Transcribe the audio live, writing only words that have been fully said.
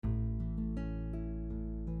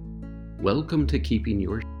Welcome to Keeping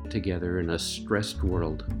Your Together in a Stressed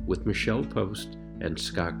World with Michelle Post and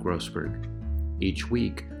Scott Grossberg. Each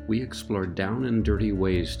week, we explore down and dirty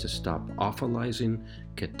ways to stop awfulizing,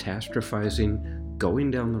 catastrophizing,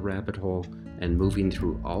 going down the rabbit hole, and moving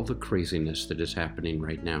through all the craziness that is happening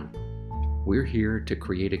right now. We're here to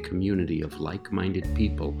create a community of like-minded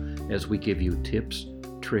people as we give you tips,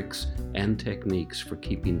 tricks, and techniques for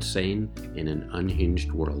keeping sane in an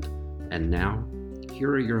unhinged world. And now,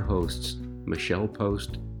 here are your hosts, Michelle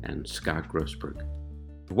Post and Scott Grossberg.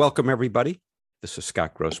 Welcome, everybody. This is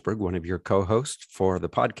Scott Grossberg, one of your co-hosts for the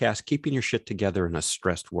podcast, Keeping Your Shit Together in a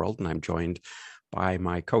Stressed World. And I'm joined by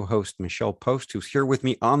my co-host, Michelle Post, who's here with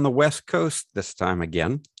me on the West Coast this time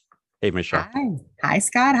again. Hey, Michelle. Hi,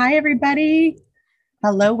 Scott. Hi, everybody.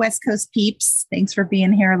 Hello, West Coast peeps. Thanks for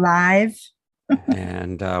being here live.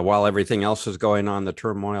 And while everything else is going on, the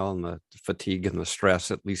turmoil and the fatigue and the stress,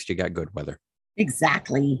 at least you got good weather.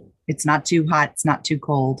 Exactly. It's not too hot. It's not too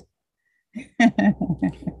cold.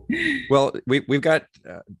 Well, we've got,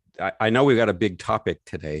 I know we've got a big topic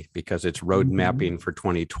today because it's road mapping for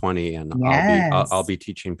 2020. And yes. I'll be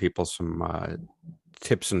teaching people some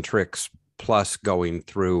tips and tricks, plus going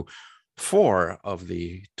through 4 of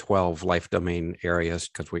the 12 life domain areas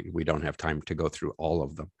because we don't have time to go through all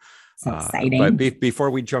of them. So exciting. But before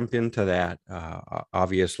we jump into that,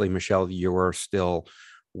 obviously, Michelle, you're still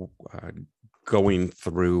going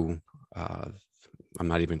through, I'm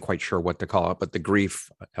not even quite sure what to call it, but the grief,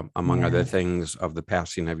 among other things, of the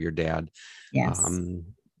passing of your dad. Yes.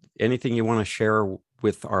 Anything you want to share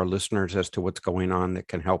with our listeners as to what's going on that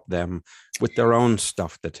can help them with their own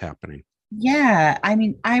stuff that's happening? Yeah. I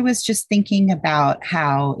mean, I was just thinking about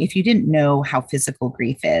how, if you didn't know how physical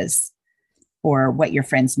grief is, or what your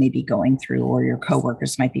friends may be going through, or your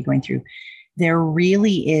coworkers might be going through, there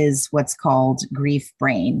really is what's called grief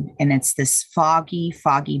brain. And it's this foggy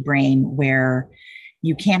brain where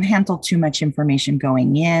you can't handle too much information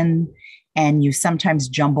going in, and you sometimes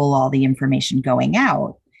jumble all the information going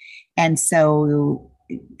out. And so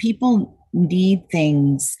people need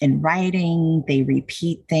things in writing, they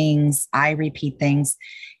repeat things, I repeat things.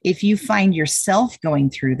 If you find yourself going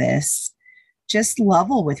through this, just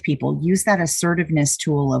level with people. Use that assertiveness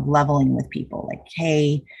tool of leveling with people. Like,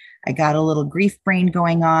 hey, I got a little grief brain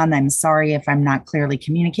going on. I'm sorry if I'm not clearly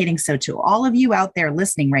communicating. So to all of you out there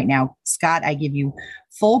listening right now, Scott, I give you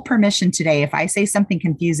full permission today. If I say something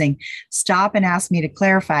confusing, stop and ask me to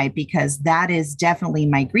clarify, because that is definitely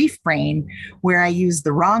my grief brain, where I use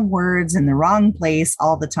the wrong words in the wrong place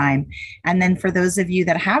all the time. And then for those of you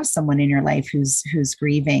that have someone in your life who's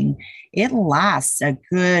grieving, it lasts a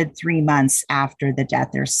good 3 months after the death.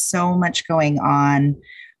 There's so much going on.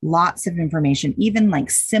 Lots of information. Even like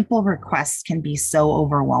simple requests can be so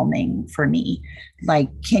overwhelming for me. Like,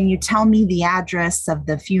 can you tell me the address of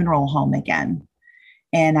the funeral home again?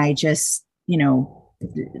 And I just,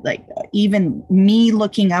 like even me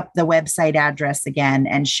looking up the website address again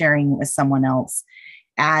and sharing with someone else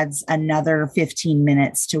adds another 15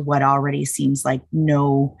 minutes to what already seems like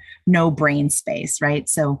no brain space, right?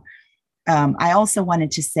 So I also wanted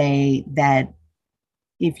to say that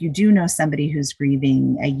if you do know somebody who's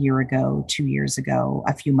grieving a year ago, 2 years ago,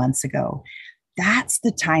 a few months ago, that's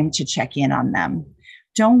the time to check in on them.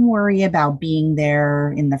 Don't worry about being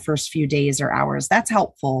there in the first few days or hours. That's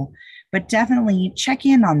helpful, but definitely check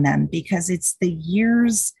in on them, because it's the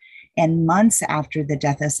years and months after the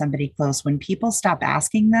death of somebody close when people stop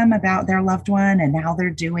asking them about their loved one and how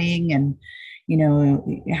they're doing and,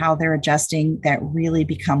 how they're adjusting, that really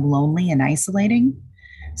become lonely and isolating.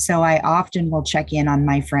 So I often will check in on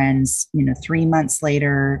my friends, 3 months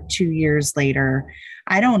later, 2 years later.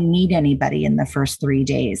 I don't need anybody in the first 3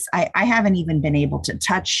 days. I haven't even been able to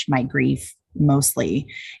touch my grief mostly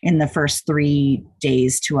in the first 3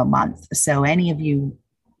 days to a month. So any of you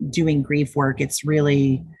doing grief work, it's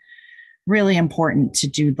really, really important to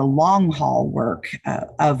do the long haul work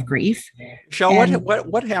of grief. Michelle,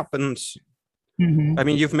 what happens? Mm-hmm. I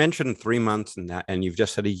mean, you've mentioned 3 months and you've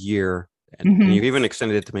just said a year. And you've even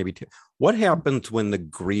extended it to maybe 2. What happens when the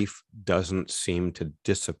grief doesn't seem to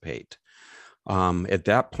dissipate? At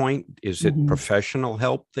that point, is it professional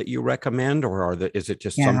help that you recommend, or is it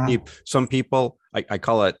just some people? I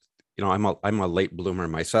call it, I'm a late bloomer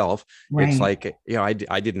myself. Right. It's like, I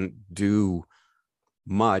didn't do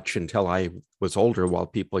much until I was older, while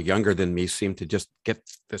people younger than me seem to just get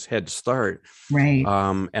this head start. Right.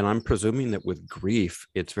 And I'm presuming that with grief,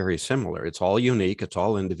 it's very similar. It's all unique. It's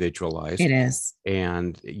all individualized. It is.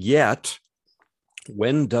 And yet,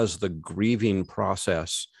 when does the grieving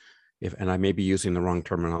process, and I may be using the wrong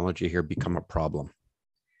terminology here, become a problem?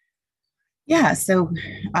 Yeah. So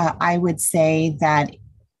I would say that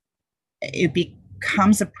it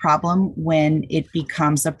becomes a problem when it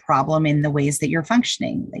becomes a problem in the ways that you're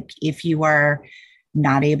functioning. Like if you are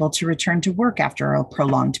not able to return to work after a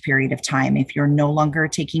prolonged period of time, if you're no longer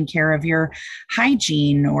taking care of your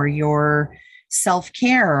hygiene or your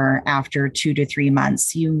self-care after 2 to 3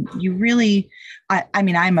 months, you really, I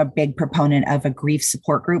mean, I'm a big proponent of a grief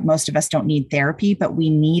support group. Most of us don't need therapy, but we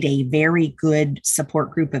need a very good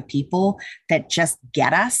support group of people that just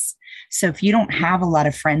get us. So if you don't have a lot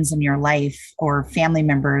of friends in your life or family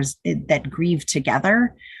members that grieve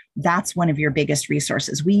together, that's one of your biggest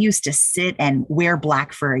resources. We used to sit and wear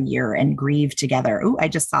black for a year and grieve together. Oh, I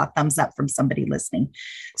just saw a thumbs up from somebody listening.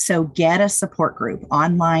 So get a support group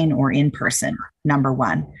online or in person, number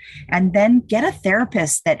one. And then get a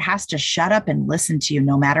therapist that has to shut up and listen to you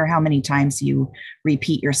no matter how many times you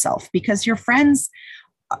repeat yourself, because your friends,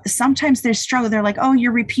 sometimes they struggle. They're like, oh,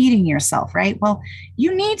 you're repeating yourself, right? Well,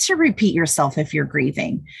 you need to repeat yourself if you're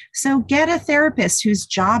grieving. So get a therapist whose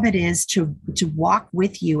job it is to walk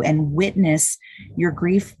with you and witness your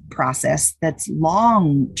grief process that's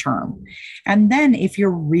long term. And then if you're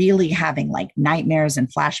really having like nightmares and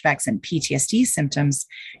flashbacks and PTSD symptoms,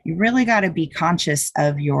 you really got to be conscious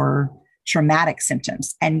of your traumatic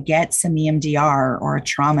symptoms and get some EMDR or a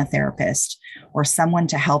trauma therapist or someone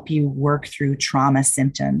to help you work through trauma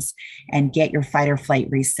symptoms and get your fight or flight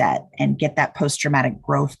reset and get that post-traumatic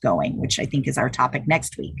growth going, which I think is our topic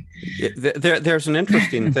next week. There's an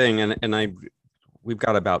interesting thing, and we've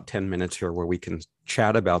got about 10 minutes here where we can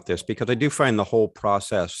chat about this, because I do find the whole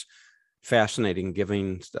process fascinating,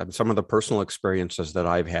 given some of the personal experiences that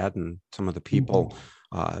I've had and some of the people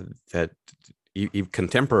that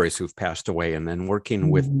contemporaries who've passed away, and then working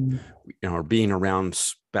with, or being around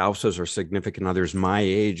spouses or significant others my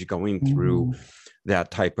age going through that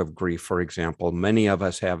type of grief. For example, many of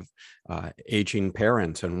us have aging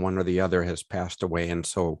parents, and one or the other has passed away, and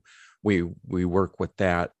so we work with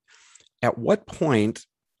that. At what point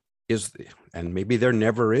and maybe there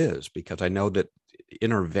never is, because I know that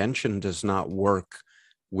intervention does not work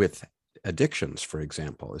with addictions, for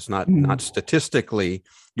example. It's not statistically,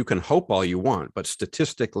 you can hope all you want, but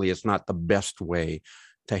statistically it's not the best way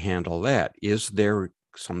to handle that. Is there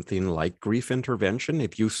something like grief intervention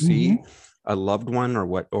if you see a loved one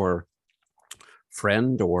or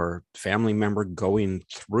friend or family member going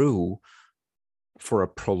through for a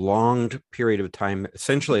prolonged period of time,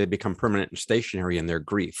 essentially they become permanent and stationary in their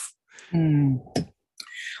grief?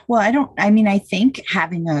 Well, I think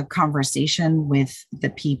having a conversation with the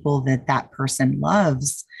people that person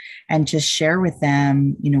loves and just share with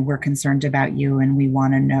them, we're concerned about you and we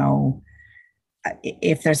want to know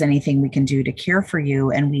if there's anything we can do to care for you.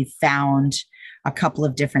 And we've found a couple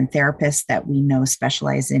of different therapists that we know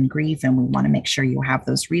specialize in grief, and we want to make sure you have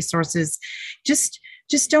those resources. Just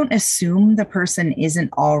don't assume the person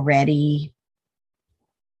isn't already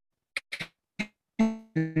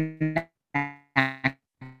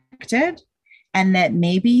and that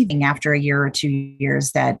maybe after a year or 2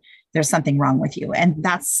 years that there's something wrong with you. And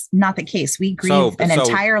that's not the case. We grieve an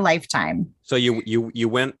entire lifetime. So you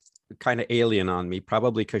went kind of alien on me,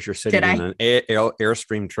 probably because you're sitting in an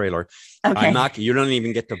Airstream trailer. Okay. You don't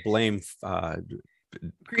even get to blame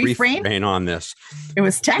grief brain on this. It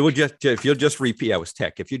was tech. If you'll just repeat, it was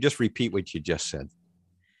tech. If you just repeat what you just said.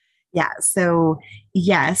 Yeah. So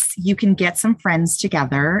yes, you can get some friends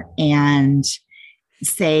together and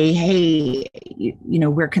say, hey,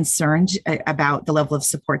 we're concerned about the level of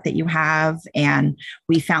support that you have. And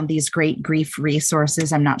we found these great grief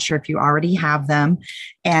resources. I'm not sure if you already have them.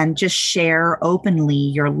 And just share openly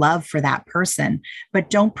your love for that person. But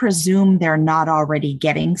don't presume they're not already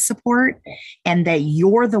getting support and that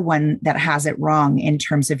you're the one that has it wrong in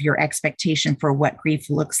terms of your expectation for what grief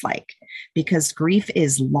looks like. Because grief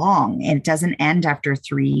is long and it doesn't end after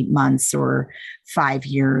 3 months or 5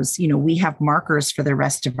 years. We have markers for the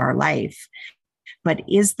rest of our life. But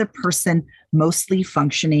is the person mostly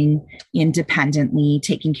functioning independently,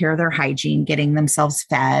 taking care of their hygiene, getting themselves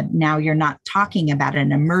fed? Now you're not talking about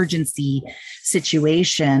an emergency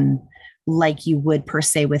situation like you would per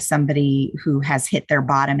se with somebody who has hit their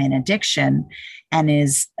bottom in addiction and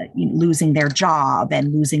is losing their job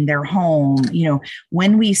and losing their home.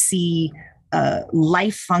 When we see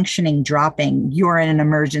life functioning dropping, you're in an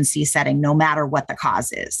emergency setting, no matter what the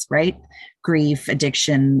cause is, right? Grief,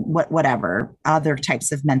 addiction, whatever, other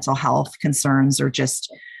types of mental health concerns or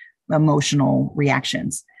just emotional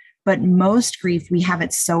reactions. But most grief, we have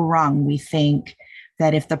it so wrong. We think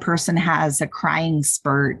that if the person has a crying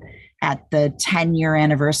spurt at the 10-year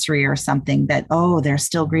anniversary or something, that, oh, they're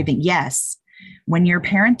still grieving. Yes. When your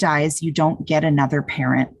parent dies, you don't get another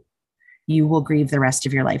parent. you will grieve the rest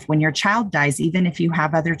of your life. When your child dies, even if you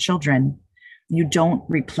have other children, you don't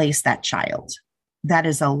replace that child. That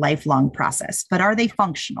is a lifelong process. But are they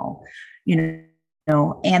functional?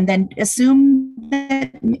 And then assume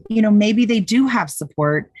that, maybe they do have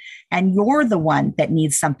support and you're the one that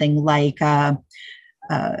needs something like, I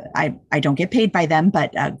don't get paid by them,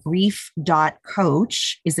 but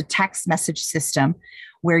grief.coach is a text message system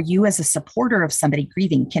where you as a supporter of somebody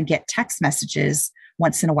grieving can get text messages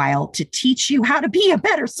once in a while to teach you how to be a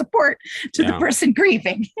better support to the person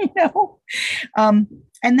grieving,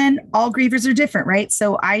 and then all grievers are different, right?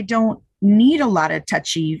 So I don't need a lot of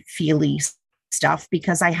touchy-feely stuff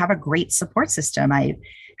because I have a great support system. I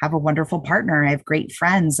have a wonderful partner. I have great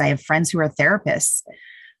friends. I have friends who are therapists.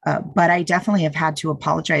 But I definitely have had to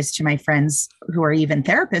apologize to my friends who are even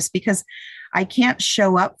therapists because I can't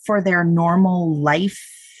show up for their normal life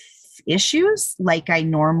issues like I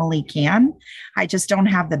normally can. I just don't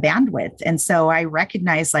have the bandwidth. And so I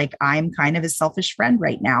recognize like I'm kind of a selfish friend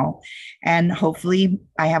right now. And hopefully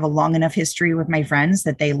I have a long enough history with my friends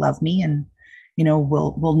that they love me and,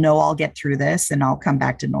 we'll know I'll get through this and I'll come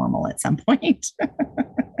back to normal at some point.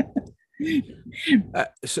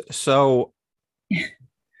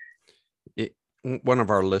 One of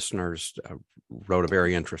our listeners wrote a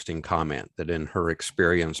very interesting comment that in her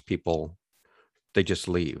experience, people, they just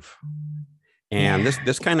leave. And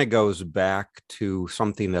this kind of goes back to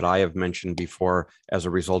something that I have mentioned before as a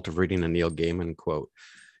result of reading a Neil Gaiman quote.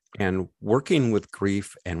 And working with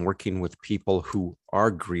grief and working with people who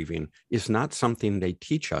are grieving is not something they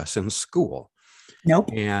teach us in school. Nope.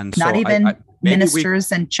 And not even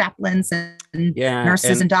ministers and chaplains and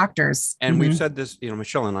nurses and doctors. And we've said this,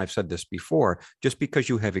 Michelle and I've said this before, just because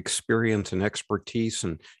you have experience and expertise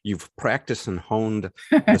and you've practiced and honed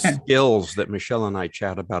the skills that Michelle and I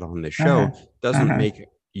chat about on this show doesn't make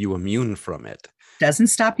you immune from it. Doesn't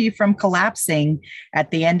stop you from collapsing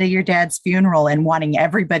at the end of your dad's funeral and wanting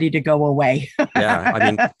everybody to go away.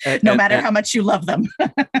 No matter how much you love them.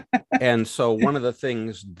 And so one of the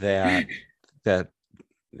things that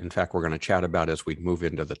in fact we're going to chat about as we move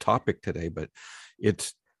into the topic today, but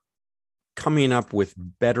it's coming up with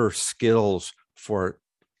better skills for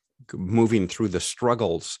moving through the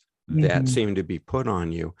struggles that seem to be put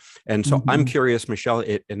on you. And so I'm curious, Michelle,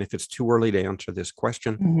 and if it's too early to answer this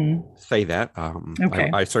question, say that. Okay.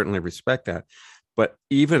 I certainly respect that. But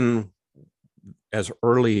even as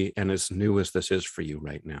early and as new as this is for you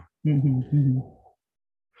right now,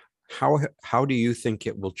 how do you think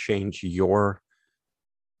it will change your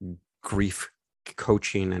grief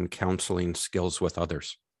coaching and counseling skills with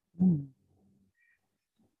others?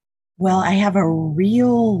 Well, I have a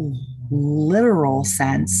real literal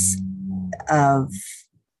sense of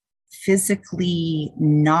physically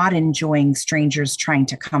not enjoying strangers trying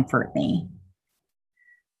to comfort me.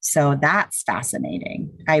 So that's fascinating.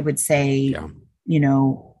 I would say,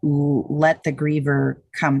 let the griever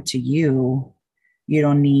come to you. You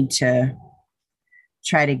don't need to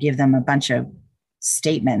try to give them a bunch of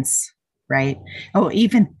statements, right? Oh,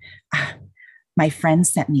 even my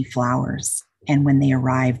friends sent me flowers. And when they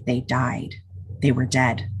arrived, they died. They were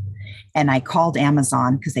dead. And I called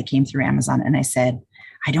Amazon because they came through Amazon. And I said,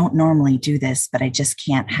 I don't normally do this, but I just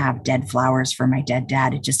can't have dead flowers for my dead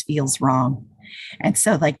dad. It just feels wrong. And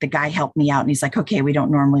so like the guy helped me out and he's like, okay, we don't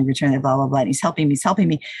normally return it, blah, blah, blah. And he's helping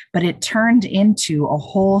me. But it turned into a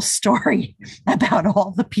whole story about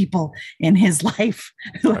all the people in his life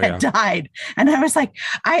who had died. And I was like,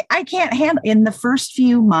 I can't handle in the first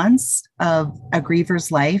few months of a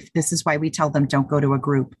griever's life. This is why we tell them don't go to a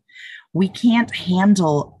group. We can't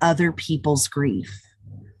handle other people's grief.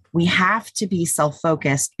 We have to be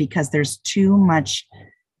self-focused because there's too much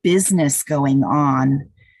business going on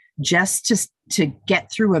just to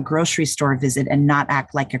get through a grocery store visit and not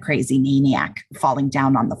act like a crazy maniac falling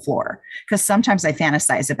down on the floor. Because sometimes I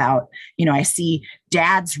fantasize about, I see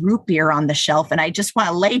dad's root beer on the shelf and I just want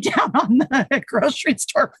to lay down on the grocery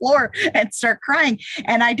store floor and start crying.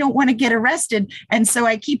 And I don't want to get arrested. And so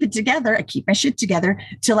I keep it together. I keep my shit together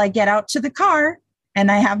till I get out to the car and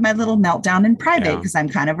I have my little meltdown in private because I'm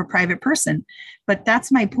kind of a private person. But that's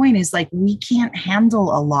my point is like, we can't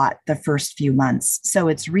handle a lot the first few months. So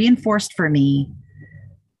it's reinforced for me.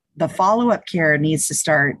 The follow-up care needs to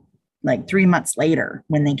start like 3 months later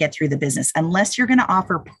when they get through the business, unless you're going to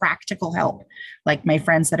offer practical help, like my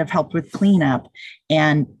friends that have helped with cleanup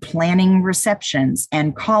and planning receptions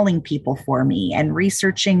and calling people for me and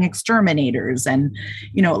researching exterminators. And,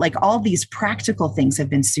 like all these practical things have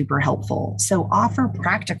been super helpful. So offer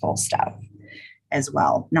practical stuff as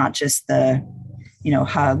well, not just the,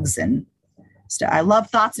 hugs and stuff. I love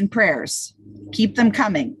thoughts and prayers. Keep them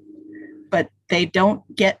coming. but they don't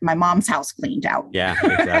get my mom's house cleaned out. Yeah,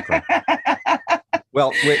 exactly.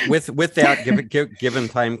 Well, with that, given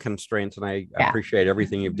time constraints, and I appreciate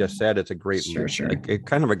everything you've just said, it's a great,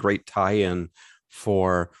 kind of a great tie-in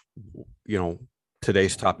for,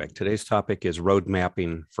 today's topic. Today's topic is road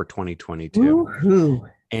mapping for 2022. Woo-hoo.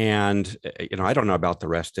 And, I don't know about the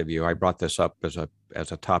rest of you. I brought this up as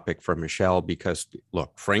a topic for Michelle because,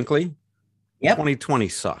 look, frankly, 2020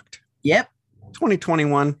 sucked. Yep.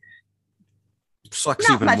 2021 sucks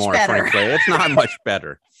not even more, better. frankly. It's not much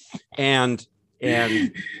better. And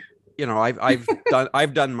I've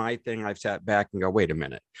done my thing. I've sat back and go, wait a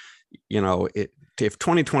minute. If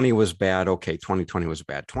 2020 was bad, okay, 2020 was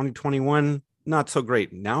bad. 2021, not so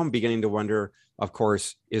great. Now I'm beginning to wonder, of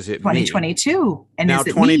course, is it 2022? Me? And now is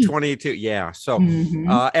it 2022? Me? Yeah. So,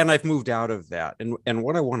 and I've moved out of that. And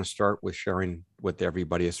what I want to start with sharing with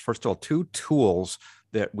everybody is, first of all, 2 tools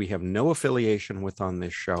that we have no affiliation with on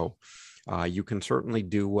this show. You can certainly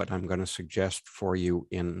do what I'm going to suggest for you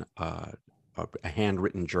in a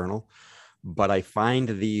handwritten journal, but I find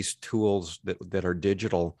these tools that are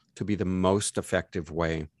digital to be the most effective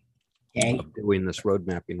way of doing this road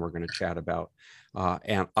mapping we're going to chat about.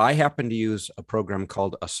 And I happen to use a program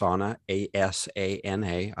called Asana,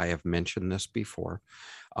 ASANA. I have mentioned this before.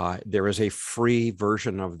 There is a free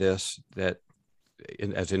version of this that,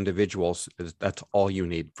 as individuals, that's all you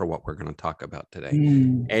need for what we're going to talk about today.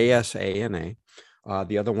 ASANA.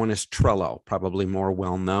 The other one is Trello, probably more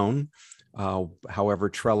well known. However,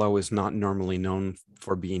 Trello is not normally known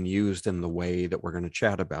for being used in the way that we're going to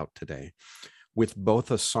chat about today. With both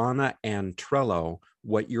Asana and Trello,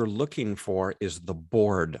 what you're looking for is the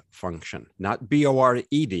board function, not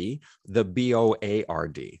B-O-R-E-D, the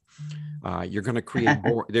B-O-A-R-D. You're going to create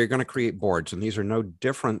they're going to create boards, and these are no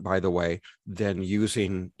different, by the way, than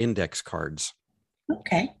using index cards.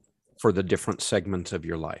 Okay. For the different segments of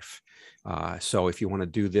your life. So if you want to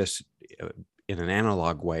do this in an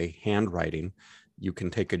analog way, handwriting, you can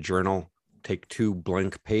take a journal, take 2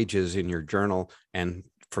 blank pages in your journal, and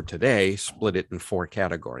for today, split it in 4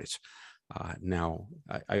 categories. Now,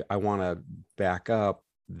 I want to back up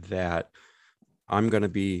that I'm going to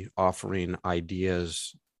be offering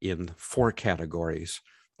ideas in 4 categories,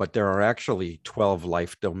 but there are actually 12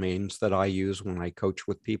 life domains that I use when I coach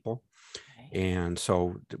with people. And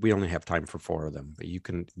so we only have time for 4 of them, but you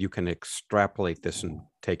can extrapolate this and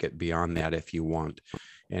take it beyond that if you want.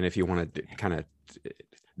 And if you want to kind of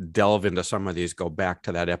delve into some of these, go back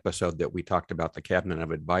to that episode that we talked about the cabinet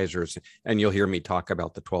of advisors, and you'll hear me talk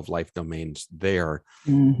about the 12 life domains there,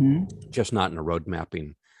 just not in a road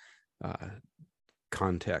mapping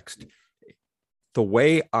context. The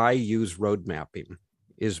way I use road mapping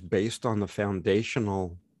is based on the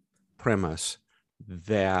foundational premise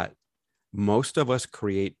that most of us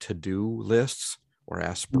create to-do lists or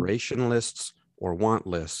aspiration lists or want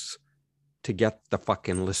lists to get the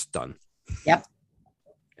fucking list done. Yep.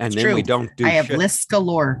 And then we don't do shit. I have lists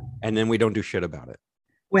galore. And then we don't do shit about it.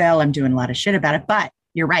 Well, I'm doing a lot of shit about it, but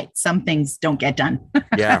you're right. Some things don't get done.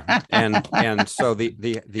 Yeah. And so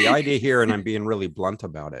the idea here, and I'm being really blunt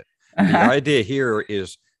about it, the idea here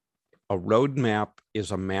is a roadmap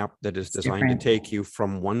is a map that is designed to take you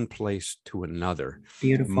from one place to another.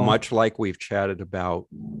 Beautiful. Much like we've chatted about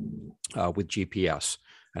with GPS.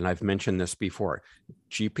 And I've mentioned this before.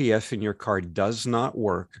 GPS in your car does not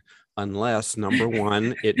work unless, number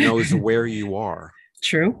one, it knows where you are.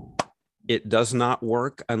 True. It does not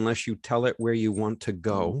work unless you tell it where you want to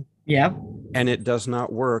go. Yep. And it does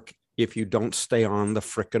not work if you don't stay on the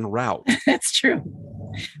frickin' route. That's true.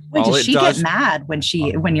 Wait, does she get mad when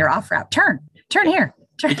you're off route? Turn here.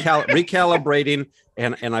 Recalibrating.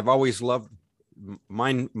 And I've always loved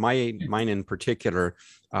mine in particular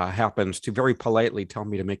happens to very politely tell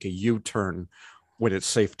me to make a U-turn when it's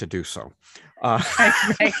safe to do so.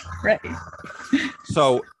 Right.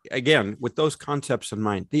 So again, with those concepts in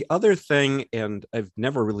mind, the other thing, and I've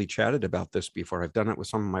never really chatted about this before. I've done it with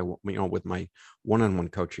some of my, with my one-on-one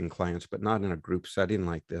coaching clients, but not in a group setting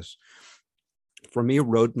like this. For me,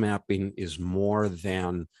 road mapping is more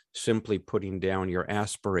than simply putting down your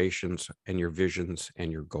aspirations and your visions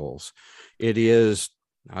and your goals. It is,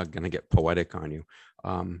 I'm going to get poetic on you.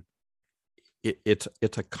 It's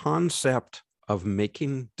a concept of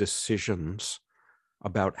making decisions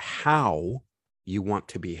about how you want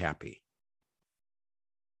to be happy.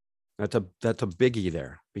 That's a biggie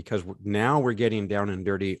there, because now we're getting down and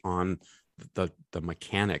dirty on the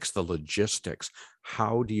mechanics, the logistics.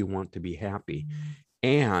 How do you want to be happy?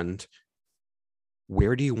 And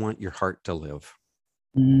where do you want your heart to live?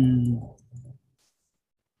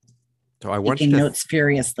 So I want you to notes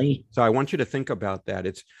furiously. So I want you to think about that.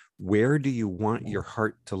 Where do you want your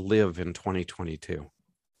heart to live in 2022?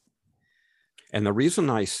 And the reason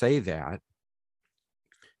I say that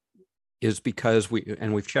is because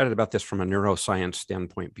we've chatted about this from a neuroscience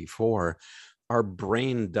standpoint before, our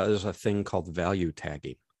brain does a thing called value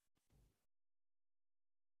tagging.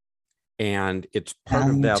 And it's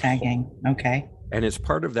part of that tagging. Okay. And it's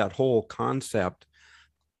part of that whole concept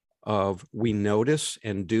of we notice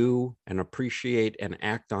and do and appreciate and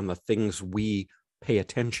act on the things we pay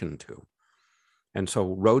attention to. And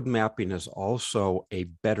so road mapping is also a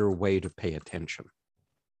better way to pay attention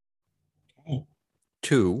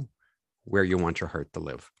to where you want your heart to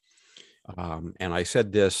live. And I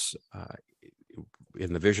said this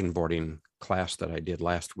in the vision boarding class that I did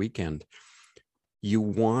last weekend. You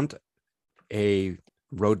want a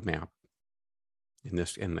roadmap in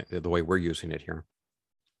the way we're using it here,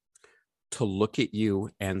 to look at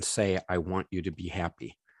you and say, I want you to be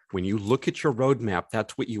happy. When you look at your roadmap,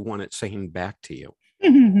 that's what you want it saying back to you.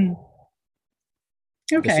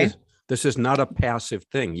 Okay. This is not a passive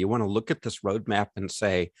thing. You want to look at this roadmap and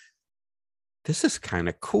say, this is kind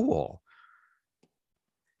of cool.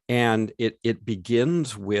 And it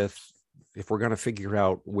begins with, if we're going to figure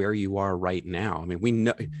out where you are right now. I mean, we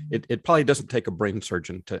know it probably doesn't take a brain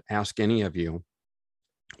surgeon to ask any of you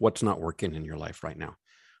what's not working in your life right now.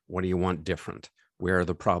 What do you want different? Where are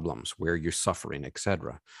the problems? Where are you suffering,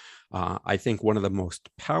 etc. I think one of the most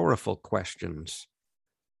powerful questions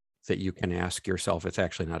that you can ask yourself, it's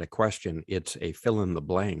actually not a question, it's a fill in the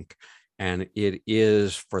blank. And it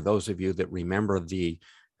is, for those of you that remember the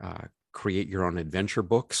Create Your Own Adventure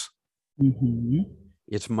books,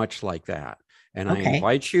 it's much like that. And I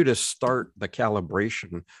invite you to start the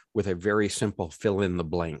calibration with a very simple fill in the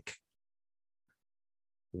blank.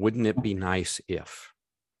 Wouldn't it be nice if?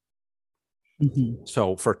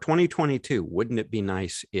 So for 2022, wouldn't it be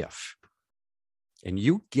nice if? And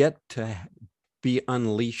you get to be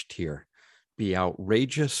unleashed here. Be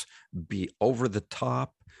outrageous, be over the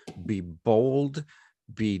top, be bold,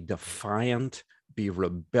 be defiant, be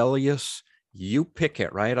rebellious. You pick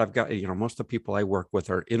it, right? I've got, most of the people I work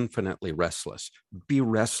with are infinitely restless. Be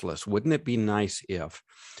restless. Wouldn't it be nice if?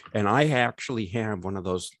 And I actually have one of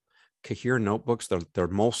those Kahir notebooks. They're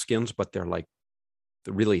moleskins, but they're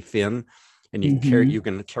really thin. And you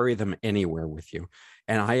can carry them anywhere with you.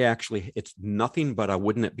 And it's nothing but a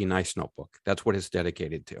wouldn't it be nice notebook. That's what it's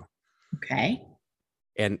dedicated to. Okay.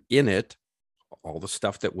 And in it, all the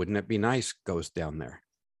stuff that wouldn't it be nice goes down there.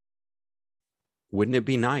 Wouldn't it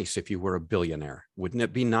be nice if you were a billionaire? Wouldn't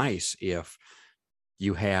it be nice if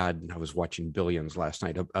you had, I was watching Billions last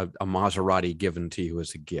night, a Maserati given to you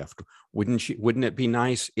as a gift? Wouldn't it be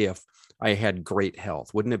nice if I had great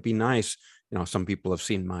health? Wouldn't it be nice? Some people have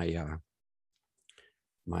seen my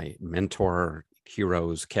mentor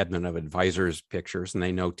heroes, Cadman of Advisors pictures, and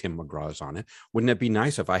they know Tim McGraw's on it. Wouldn't it be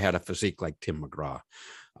nice if I had a physique like Tim McGraw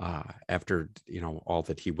after, all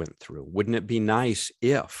that he went through? Wouldn't it be nice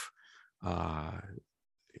if,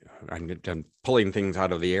 I'm pulling things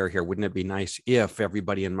out of the air here. Wouldn't it be nice if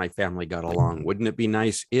everybody in my family got along? Wouldn't it be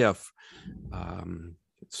nice if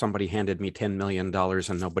somebody handed me $10 million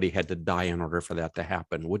and nobody had to die in order for that to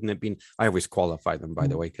happen? Wouldn't it be? I always qualify them, by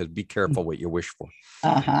the way, because be careful what you wish for.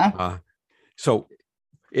 So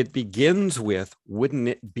it begins with, wouldn't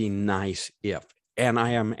it be nice if? And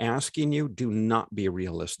I am asking you, do not be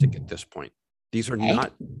realistic at this point. This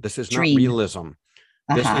is not realism.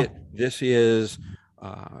 This is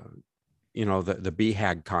the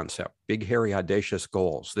BHAG concept, big, hairy, audacious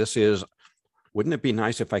goals. This is, wouldn't it be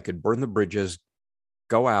nice if I could burn the bridges,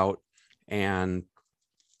 go out and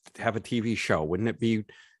have a TV show? Wouldn't it be?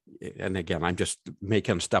 And again, I'm just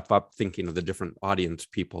making stuff up, thinking of the different audience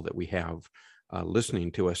people that we have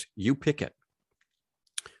listening to us. You pick it.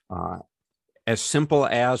 As simple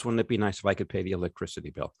as, wouldn't it be nice if I could pay the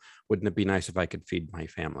electricity bill? Wouldn't it be nice if I could feed my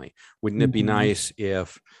family? Wouldn't it be nice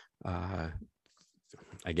if,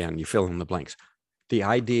 again, you fill in the blanks. The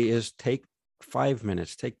idea is take 5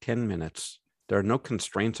 minutes, take 10 minutes. There are no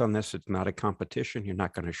constraints on this. It's not a competition. You're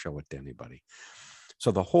not going to show it to anybody.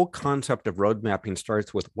 So the whole concept of road mapping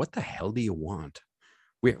starts with, what the hell do you want?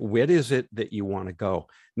 Where is it that you want to go?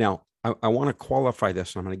 Now, I want to qualify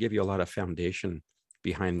this. I'm going to give you a lot of foundation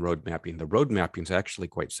behind road mapping. The road mapping is actually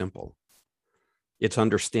quite simple. It's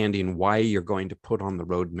understanding why you're going to put on the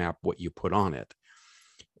roadmap what you put on it.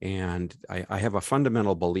 And I have a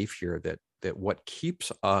fundamental belief here that what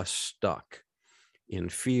keeps us stuck in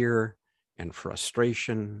fear and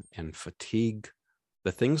frustration and fatigue,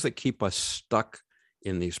 the things that keep us stuck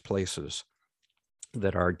in these places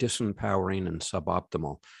that are disempowering and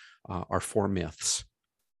suboptimal, are 4 myths.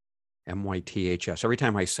 MYTHS. Every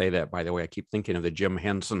time I say that, by the way, I keep thinking of the Jim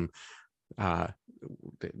Henson the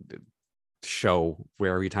show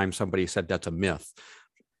where every time somebody said that's a myth,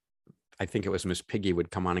 I think it was Miss Piggy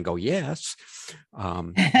would come on and go, yes.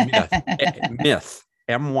 Myth,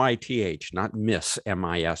 MYTH, not Miss,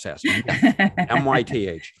 MISS, myth,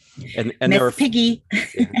 MYTH. And there are Piggy.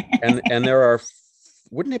 and there are,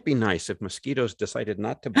 wouldn't it be nice if mosquitoes decided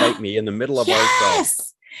not to bite me in the middle of our show?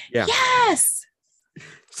 Yeah. Yes.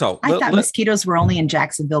 So I thought mosquitoes were only in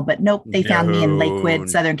Jacksonville, but nope, they found me in Lakewood,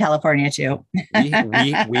 Southern California too.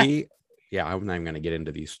 Yeah, I'm not even going to get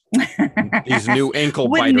into these new ankle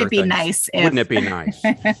biter Wouldn't it be things. Nice? Wouldn't it be nice?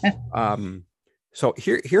 So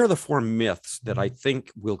here are the 4 myths that I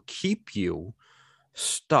think will keep you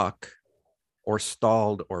stuck or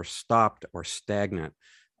stalled or stopped or stagnant.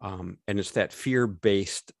 And it's that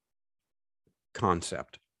fear-based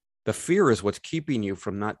concept. The fear is what's keeping you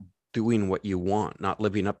from not doing what you want, not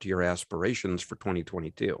living up to your aspirations for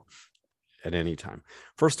 2022 at any time.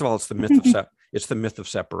 First of all, it's the myth of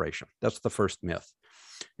separation. That's the first myth.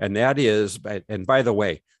 And that is, and by the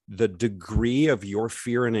way, the degree of your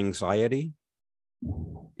fear and anxiety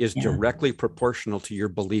is directly proportional to your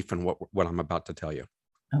belief in what I'm about to tell you.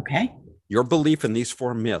 Okay. Your belief in these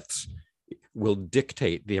 4 myths will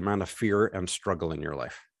dictate the amount of fear and struggle in your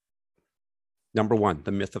life. Number 1,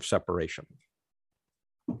 the myth of separation.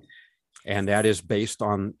 And that is based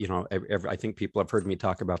on, I think people have heard me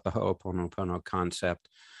talk about the Ho'oponopono concept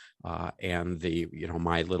and the,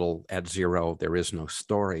 my little at zero, there is no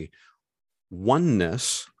story.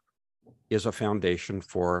 Oneness is a foundation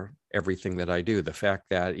for everything that I do. The fact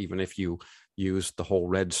that even if you use the whole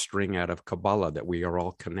red string out of Kabbalah, that we are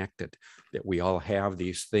all connected, that we all have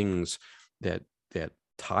these things that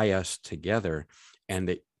tie us together, and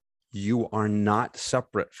that you are not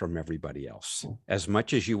separate from everybody else. As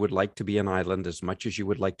much as you would like to be an island, as much as you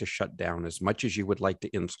would like to shut down, as much as you would like to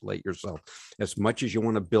insulate yourself, as much as you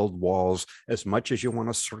want to build walls, as much as you want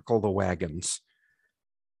to circle the wagons,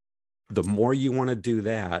 the more you want to do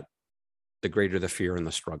that, the greater the fear and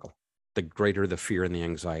the struggle, the greater the fear and the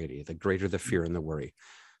anxiety, the greater the fear and the worry.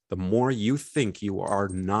 The more you think you are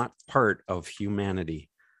not part of humanity,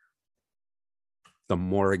 the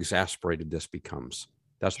more exasperated this becomes.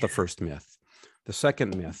 That's the first myth. The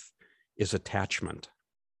second myth is attachment.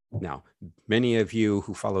 Now, many of you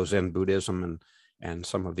who follow Zen Buddhism and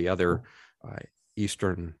some of the other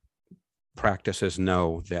Eastern practices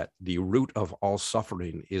know that the root of all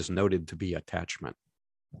suffering is noted to be attachment.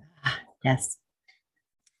 Yes.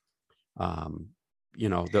 The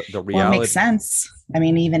reality. Well, it makes sense. I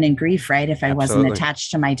mean, even in grief, right? If I wasn't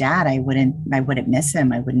attached to my dad, I wouldn't miss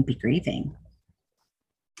him. I wouldn't be grieving.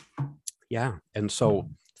 Yeah. And so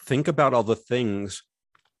think about all the things.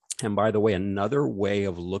 And by the way, another way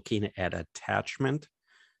of looking at attachment,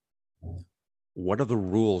 what are the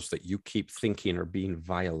rules that you keep thinking are being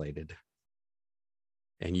violated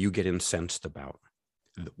and you get incensed about?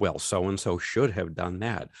 Well, so-and-so should have done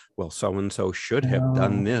that. Well, so-and-so should have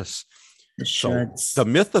done this. The shoulds. So the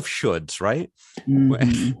myth of shoulds, right?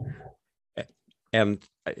 Mm-hmm. And,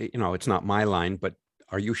 it's not my line, but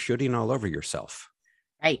are you shoulding all over yourself?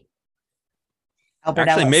 Right. Albert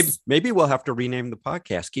Actually, Ellis. maybe we'll have to rename the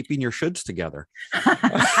podcast, Keeping Your Shoulds Together.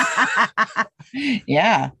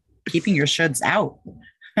 Yeah. Keeping your shoulds out.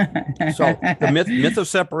 So the myth of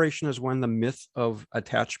separation is one. The myth of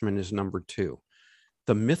attachment is number 2.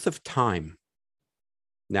 The myth of time.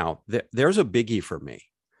 Now, there's a biggie for me,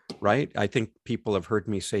 right? I think people have heard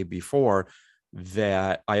me say before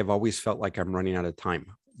that I have always felt like I'm running out of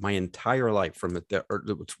time. My entire life,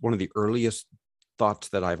 it's one of the earliest thoughts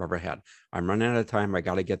that I've ever had. I'm running out of time. I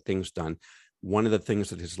got to get things done. One of the things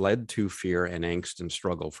that has led to fear and angst and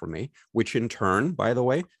struggle for me, which in turn, by the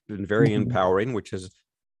way, has been very empowering, which has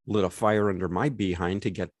lit a fire under my behind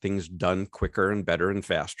to get things done quicker and better and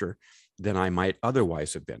faster than I might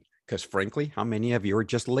otherwise have been. Because frankly, how many of you are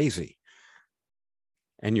just lazy?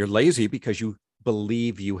 And you're lazy because you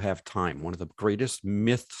believe you have time. One of the greatest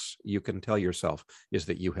myths you can tell yourself is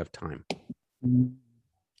that you have time.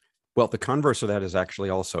 Well, the converse of that is actually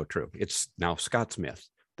also true. It's now Scott's myth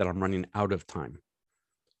that I'm running out of time.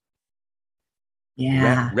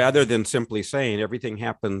 Yeah. Rather than simply saying everything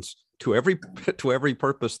happens to every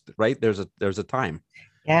purpose, right? There's a time.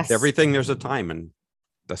 Yes. Everything, there's a time and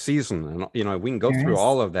the season, and we can go through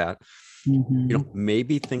all of that. Mm-hmm.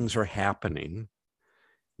 Maybe things are happening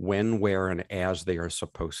when, where, and as they are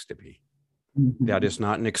supposed to be. Mm-hmm. That is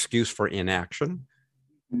not an excuse for inaction,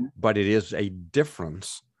 but it is a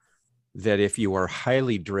difference. That if you are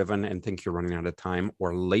highly driven and think you're running out of time,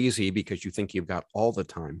 or lazy because you think you've got all the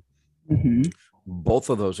time, Both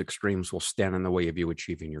of those extremes will stand in the way of you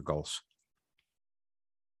achieving your goals.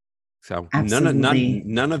 So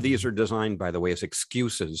none of these are designed, by the way, as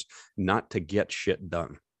excuses not to get shit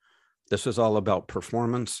done. This is all about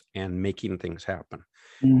performance and making things happen.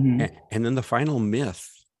 And then the final myth,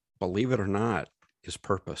 believe it or not, is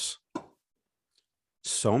purpose.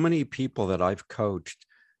 So many people that I've coached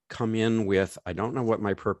come in with, I don't know what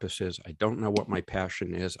my purpose is. I don't know what my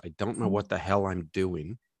passion is. I don't know what the hell I'm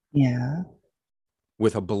doing. Yeah.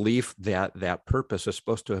 With a belief that that purpose is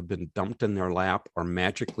supposed to have been dumped in their lap or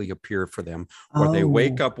magically appear for them, or they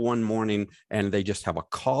wake up one morning and they just have a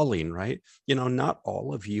calling, right? You know, not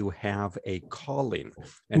all of you have a calling.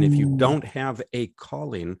 And if you don't have a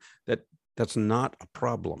calling, that's not a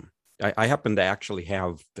problem. I happen to actually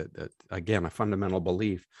have, again, a fundamental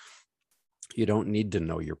belief. You don't need to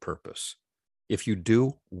know your purpose. If you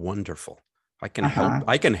do, wonderful. I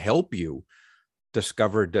can help you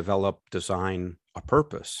discover, develop, design a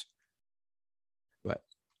purpose. But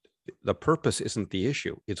the purpose isn't the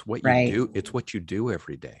issue. It's what you do. It's what you do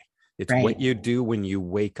every day. It's what you do when you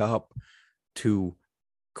wake up to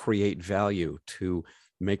create value, to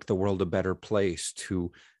make the world a better place,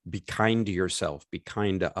 to be kind to yourself, be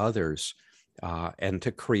kind to others, and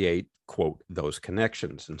to create, quote, those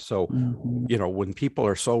connections. And so, you know, when people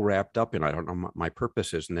are so wrapped up in, I don't know what my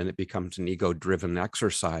purpose is, and then it becomes an ego-driven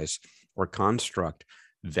exercise or construct,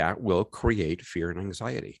 that will create fear and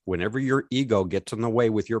anxiety. Whenever your ego gets in the way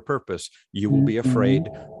with your purpose, you will be afraid,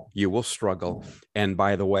 you will struggle. And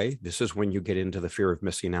by the way, this is when you get into the fear of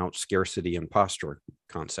missing out, scarcity, imposter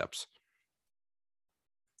concepts.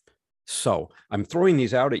 So I'm throwing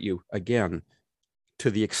these out at you again,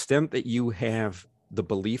 to the extent that you have the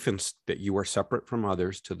belief that you are separate from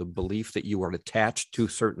others, to the belief that you are attached to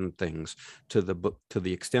certain things, to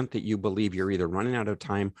the extent that you believe you're either running out of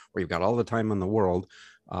time or you've got all the time in the world,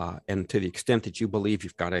 and to the extent that you believe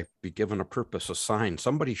you've got to be given a purpose, a sign,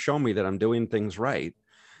 somebody show me that I'm doing things right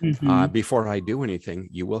before I do anything,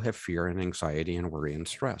 you will have fear and anxiety and worry and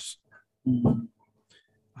stress.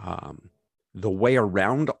 The way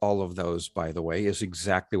around all of those, by the way, is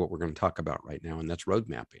exactly what we're going to talk about right now, and that's road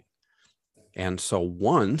mapping. And so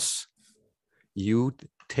once you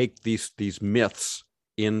take these myths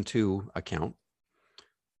into account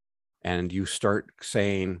and you start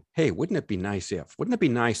saying, hey, wouldn't it be nice if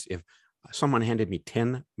someone handed me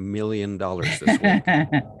 $10 million this week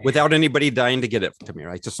without anybody dying to get it to me,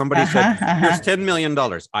 right? So somebody said, here's $10 million.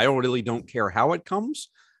 I really don't care how it comes,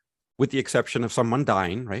 with the exception of someone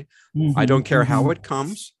dying, right? I don't care how it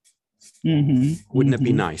comes. Wouldn't it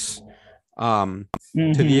be nice? To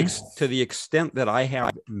the extent that I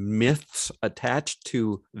have myths attached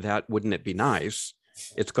to that, wouldn't it be nice?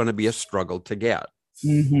 It's going to be a struggle to get.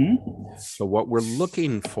 So what we're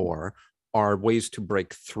looking for are ways to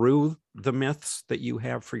break through the myths that you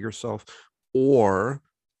have for yourself, or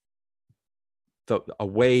a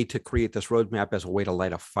way to create this roadmap as a way to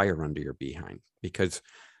light a fire under your behind, because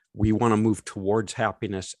we want to move towards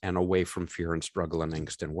happiness and away from fear and struggle and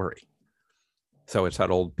angst and worry. So it's that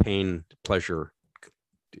old pain, pleasure,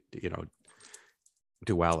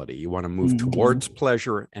 duality. You want to move towards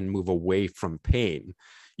pleasure and move away from pain.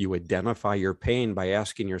 You identify your pain by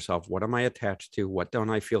asking yourself, what am I attached to? What don't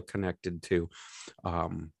I feel connected to?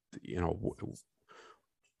 What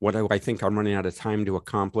do I think I'm running out of time to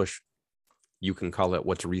accomplish? You can call it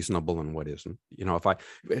what's reasonable and what isn't.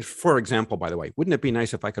 For example, by the way, wouldn't it be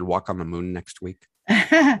nice if I could walk on the moon next week?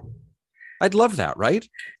 I'd love that, right?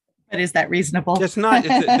 But is that reasonable? It's not.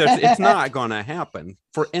 It's not going to happen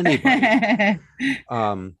for anybody.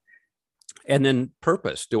 And then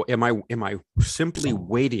purpose. Am I simply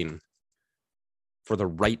waiting for the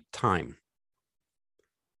right time?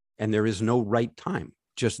 And there is no right time.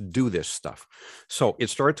 Just do this stuff. So it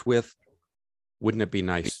starts with, wouldn't it be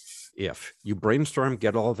nice if you brainstorm,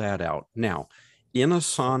 get all that out. Now, in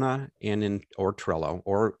Asana or Trello,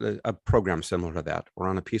 or a program similar to that, or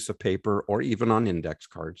on a piece of paper, or even on index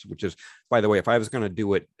cards, which is, by the way, if I was going to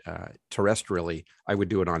do it terrestrially, I would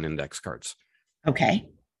do it on index cards. Okay.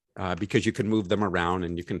 Because you can move them around,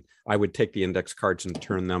 and I would take the index cards and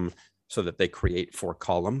turn them so that they create 4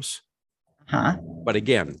 columns. But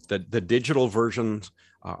again, the digital versions,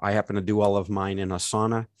 I happen to do all of mine in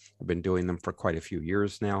Asana. I've been doing them for quite a few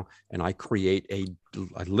years now. And I create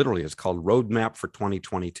literally, it's called Roadmap for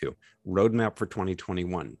 2022, Roadmap for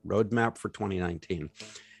 2021, Roadmap for 2019.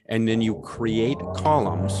 And then you create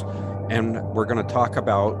columns, and we're going to talk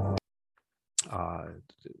about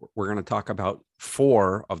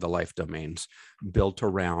 4 of the life domains built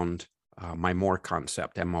around my more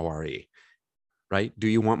concept, MORE. Right? Do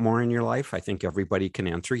you want more in your life? I think everybody can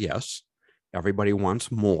answer yes. Everybody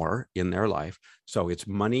wants more in their life. So it's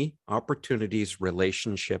money, opportunities,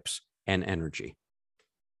 relationships, and energy.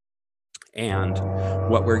 And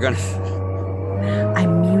what we're going to...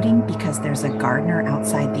 I'm muting because there's a gardener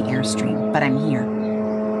outside the Airstream, but I'm here.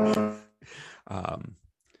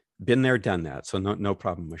 Been there, done that. So no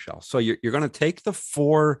problem, Michelle. So you're going to take the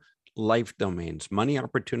 4 life domains: money,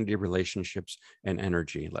 opportunity, relationships, and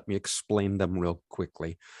energy. Let me explain them real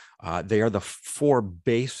quickly. They are the 4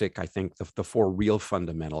 basic, I think, the 4 real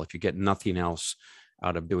fundamental. If you get nothing else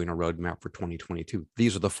out of doing a roadmap for 2022,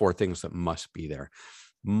 these are the 4 things that must be there.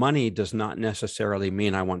 Money does not necessarily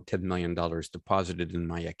mean I want $10 million deposited in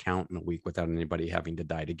my account in a week without anybody having to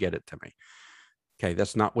die to get it to me. Okay,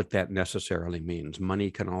 that's not what that necessarily means.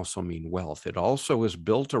 Money can also mean wealth. It also is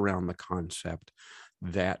built around the concept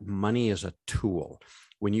that money is a tool.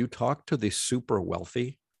 When you talk to the super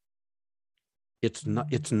wealthy, it's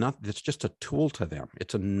just a tool to them.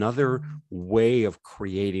 It's another way of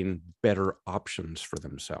creating better options for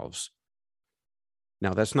themselves.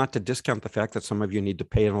 Now, that's not to discount the fact that some of you need to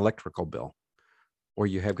pay an electrical bill, or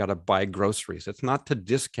you have got to buy groceries. It's not to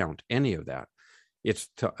discount any of that. It's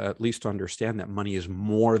to at least understand that money is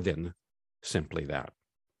more than simply that.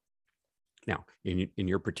 Now, in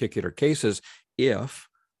your particular cases, if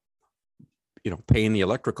paying the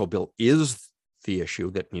electrical bill is the issue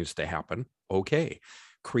that needs to happen, okay.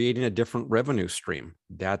 Creating a different revenue stream,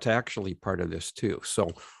 that's actually part of this too. So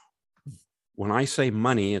when I say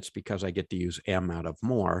money, it's because I get to use M out of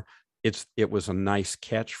more. It was a nice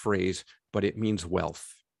catchphrase, but it means wealth.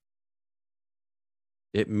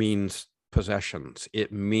 It means possessions.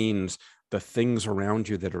 It means the things around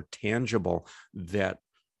you that are tangible, that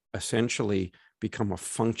essentially become a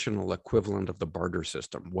functional equivalent of the barter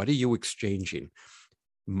system. What are you exchanging?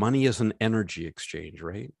 Money is an energy exchange,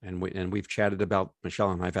 right? And we've chatted about,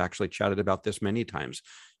 Michelle and I've actually chatted about this many times.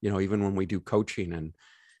 Even when we do coaching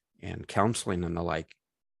and counseling and the like,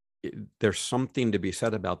 there's something to be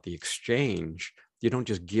said about the exchange. You don't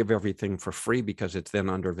just give everything for free because it's then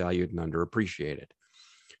undervalued and underappreciated.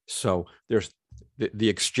 So there's the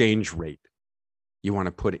exchange rate. You want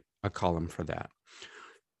to put a column for that.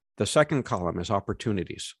 The second column is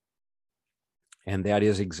opportunities. And that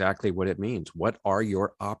is exactly what it means. What are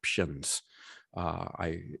your options?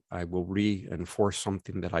 I will reinforce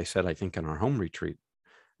something that I said, I think, in our home retreat,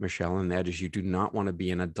 Michelle, and that is you do not want to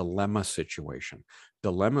be in a dilemma situation.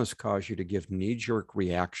 Dilemmas cause you to give knee-jerk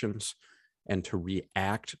reactions and to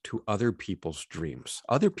react to other people's dreams.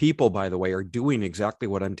 Other people, by the way, are doing exactly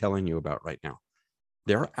what I'm telling you about right now.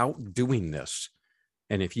 They're out doing this.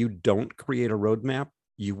 And if you don't create a roadmap,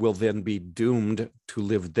 you will then be doomed to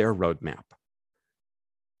live their roadmap.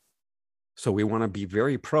 So we want to be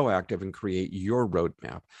very proactive and create your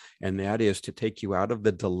roadmap. And that is to take you out of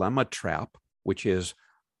the dilemma trap, which is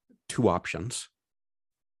 2 options.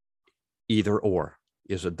 Either or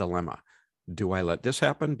is a dilemma. Do I let this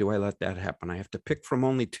happen? Do I let that happen? I have to pick from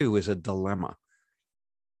only 2 is a dilemma.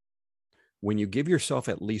 When you give yourself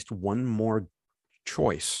at least one more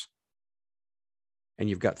choice and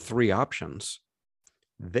you've got 3 options,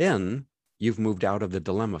 then you've moved out of the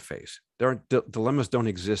dilemma phase. Dilemmas don't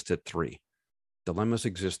exist at 3. Dilemmas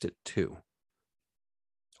exist at 2.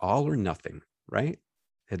 All or nothing, right?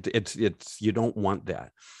 It's you don't want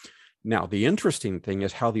that. Now, the interesting thing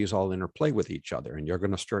is how these all interplay with each other. And you're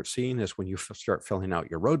going to start seeing this when you start filling out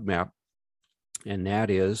your roadmap. And that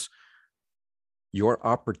is your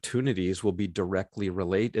opportunities will be directly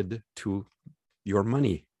related to your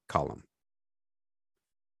money column.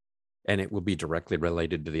 And it will be directly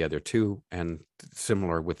related to the other 2 and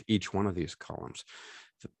similar with each one of these columns.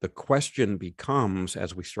 The question becomes,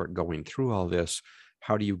 as we start going through all this,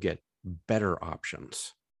 how do you get better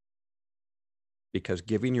options? Because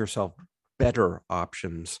giving yourself better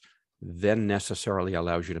options then necessarily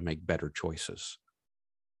allows you to make better choices.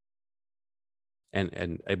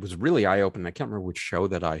 And it was really eye-opening. I can't remember which show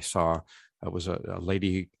that I saw. It was a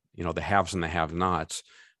lady, the haves and the have-nots.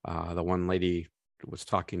 The one lady was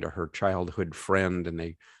talking to her childhood friend, and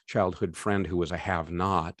the childhood friend who was a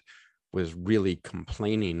have-not was really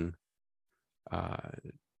complaining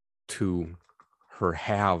to her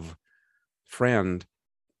have friend,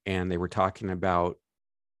 and they were talking about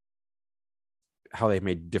how they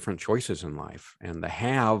made different choices in life. And the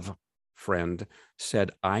have friend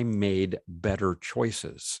said, I made better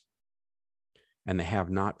choices. And the have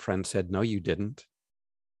not friend said, no, you didn't.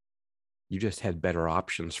 You just had better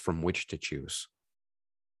options from which to choose.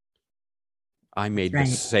 I made the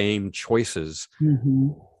same choices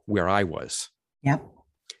where I was. Yep.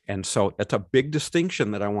 And so that's a big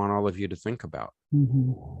distinction that I want all of you to think about.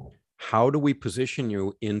 How do we position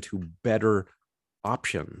you into better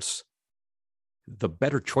options the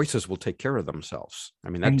better choices will take care of themselves. I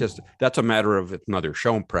mean, Right. that's a matter of another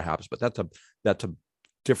show perhaps, but that's a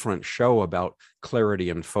different show about clarity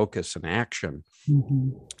and focus and action.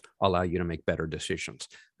 Allow you to make better decisions.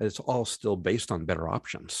 It's all still based on better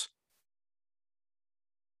options.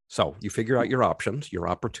 So you figure out your options, your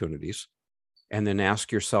opportunities, and then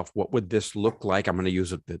ask yourself, what would this look like? I'm going to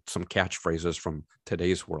use some catchphrases from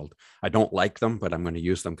today's world. I don't like them, but I'm going to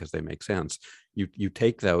use them because they make sense. You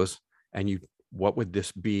take those and what would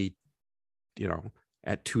this be,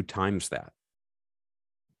 at 2 times that?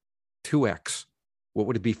 2x. What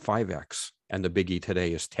would it be 5x? And the biggie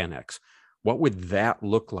today is 10x. What would that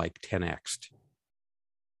look like 10x?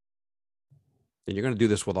 And you're going to do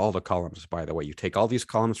this with all the columns, by the way. You take all these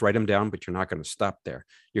columns, write them down, but you're not going to stop there.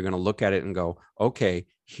 You're going to look at it and go, okay,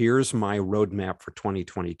 here's my roadmap for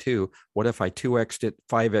 2022. What if I 2x'd it,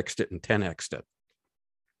 5x'd it, and 10x'd it?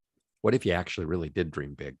 What if you actually really did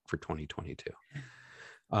dream big for 2022?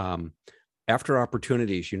 After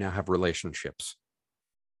opportunities, you now have relationships.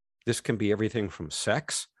 This can be everything from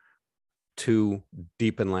sex to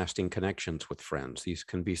deep and lasting connections with friends. These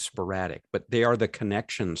can be sporadic, but they are the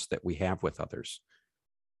connections that we have with others.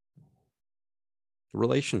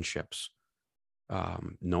 Relationships.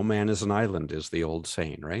 No man is an island is the old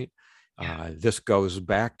saying, right? This goes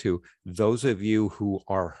back to those of you who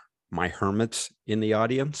are my hermits in the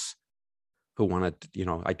audience, who want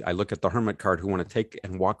to, I look at the hermit card, who want to take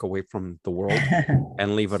and walk away from the world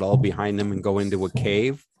and leave it all behind them and go into a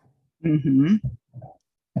cave.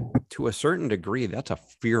 To a certain degree, that's a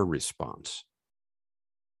fear response.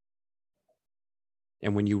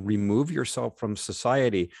 And when you remove yourself from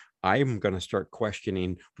society, I'm going to start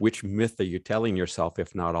questioning which myth are you telling yourself,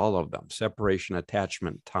 if not all of them: separation,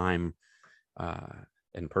 attachment, time,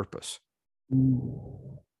 and purpose.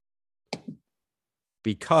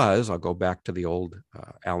 Because I'll go back to the old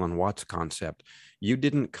Alan Watts concept. You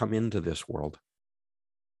didn't come into this world.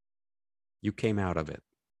 You came out of it.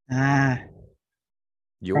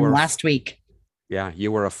 From last week. Yeah,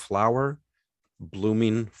 you were a flower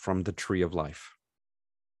blooming from the tree of life.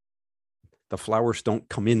 The flowers don't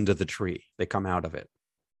come into the tree; they come out of it.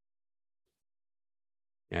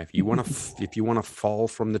 Yeah, if you want to fall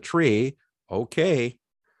from the tree, okay,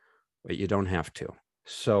 but you don't have to.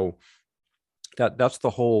 So that's the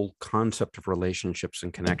whole concept of relationships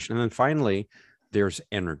and connection. And then finally, there's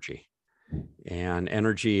energy, and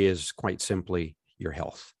energy is quite simply your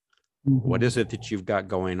health. What is it that you've got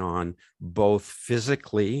going on, both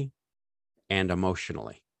physically and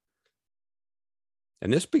emotionally?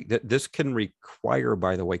 And this can require,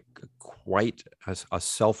 by the way, quite a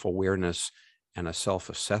self-awareness and a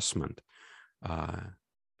self-assessment,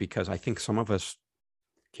 because I think some of us,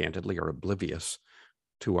 candidly, are oblivious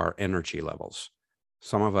to our energy levels.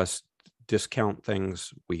 Some of us discount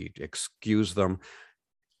things, we excuse them.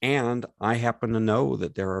 And I happen to know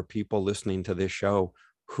that there are people listening to this show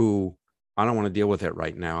who, I don't want to deal with it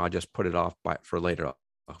right now. I'll just put it off for later.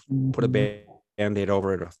 I'll put a Band-Aid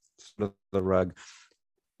over it, the rug.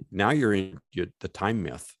 Now you're in the time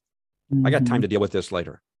myth. I got time to deal with this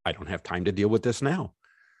later. I don't have time to deal with this now.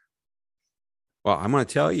 Well, I'm going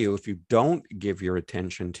to tell you, if you don't give your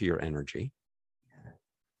attention to your energy,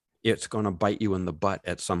 it's going to bite you in the butt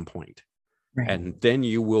at some point. Right. And then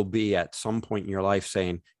you will be at some point in your life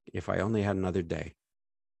saying, if I only had another day.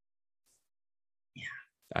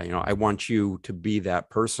 I want you to be that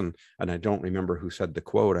person. And I don't remember who said the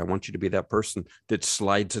quote. I want you to be that person that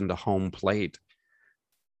slides into home plate,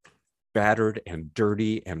 battered and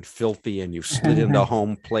dirty and filthy. And you slid into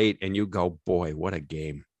home plate and you go, boy, what a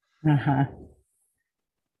game.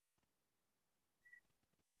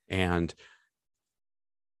 And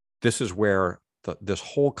this is where this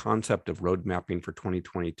whole concept of road mapping for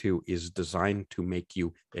 2022 is designed to make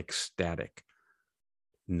you ecstatic,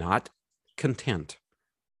 not content.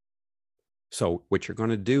 So what you're going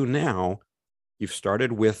to do now, you've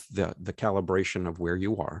started with the calibration of where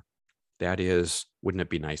you are. That is, wouldn't it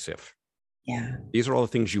be nice if? Yeah. These are all the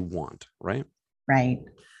things you want, right? Right.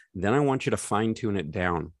 Then I want you to fine tune it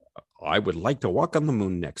down. I would like to walk on the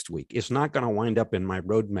moon next week. It's not going to wind up in my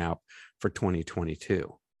roadmap for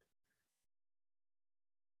 2022.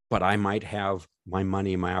 But I might have my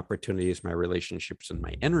money, my opportunities, my relationships, and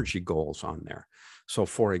my energy goals on there. So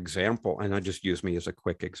for example, and I just use me as a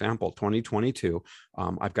quick example, 2022,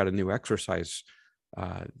 I've got a new exercise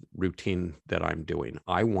routine that I'm doing.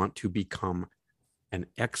 I want to become an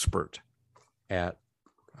expert at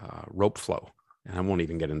rope flow. And I won't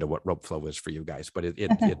even get into what rope flow is for you guys, but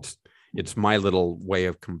it's my little way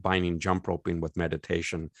of combining jump roping with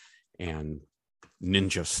meditation and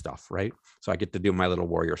ninja stuff, right? So I get to do my little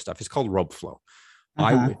warrior stuff. It's called rope flow.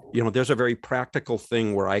 There's a very practical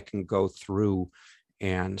thing where I can go through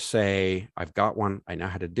and say, I've got one, I know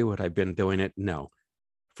how to do it, I've been doing it. No,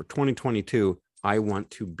 for 2022, I want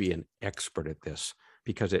to be an expert at this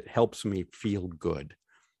because it helps me feel good.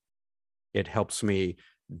 It helps me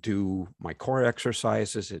do my core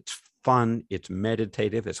exercises. It's fun. It's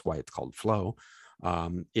meditative. That's why it's called flow.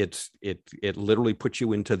 It literally puts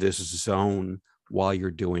you into this zone while you're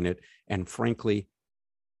doing it. And frankly,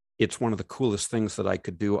 it's one of the coolest things that I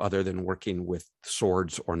could do other than working with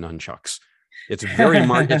swords or nunchucks. It's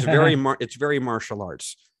very martial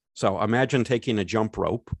arts. So imagine taking a jump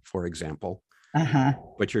rope, for example,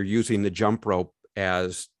 but you're using the jump rope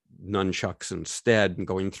as nunchucks instead and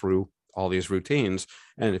going through all these routines.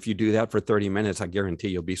 And if you do that for 30 minutes, I guarantee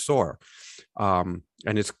you'll be sore. And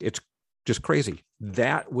it's just crazy.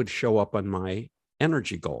 That would show up on my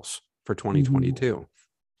energy goals for 2022.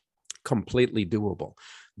 Completely doable.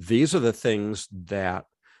 These are the things that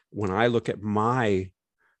when I look at my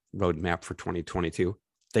roadmap for 2022,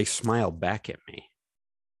 they smile back at me.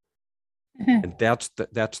 And that's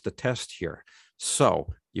the test here.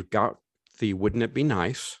 So you've got the wouldn't it be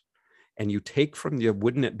nice, and you take from the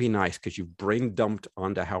wouldn't it be nice because you've brain dumped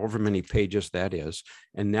onto however many pages that is,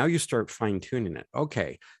 and now you start fine tuning it.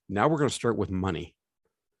 Okay, now we're going to start with money.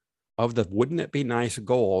 Of the wouldn't it be nice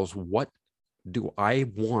goals, what do I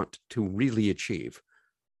want to really achieve?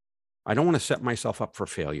 I don't want to set myself up for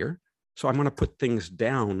failure. So I'm going to put things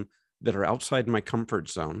down that are outside my comfort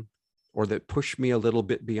zone, or that push me a little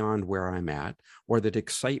bit beyond where I'm at, or that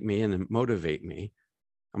excite me and motivate me.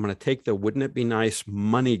 I'm going to take the wouldn't it be nice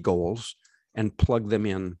money goals and plug them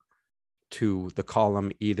in to the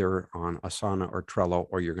column either on Asana or Trello,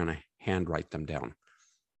 or you're going to handwrite them down.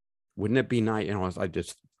 Wouldn't it be nice? I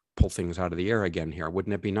just pull things out of the air again here.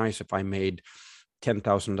 Wouldn't it be nice if I made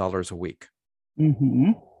 $10,000 a week?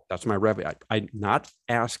 That's my revenue. I'm not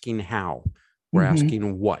asking how. We're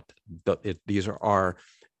asking what. These are our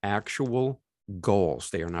actual goals.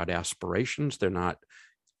 They are not aspirations. They're not,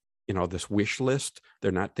 this wish list.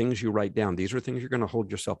 They're not things you write down. These are things you're going to hold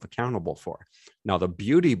yourself accountable for. Now, the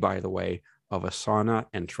beauty, by the way, of Asana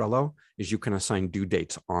and Trello is you can assign due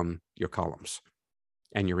dates on your columns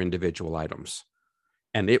and your individual items.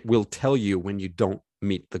 And it will tell you when you don't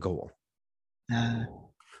meet the goal.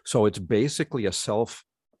 So it's basically a self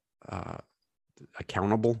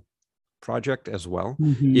accountable project as well.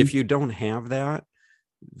 If you don't have that,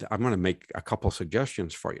 I'm going to make a couple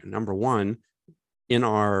suggestions for you. Number one, in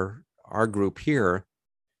our group here,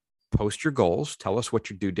 post your goals, tell us what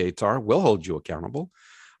your due dates are. We'll hold you accountable.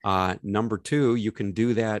 Number two, you can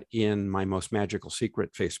do that in my Most Magical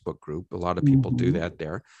Secret Facebook group. A lot of people do that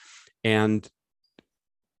there. And,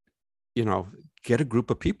 get a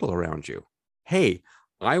group of people around you. Hey,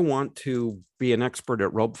 I want to be an expert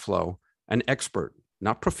at rope flow, an expert,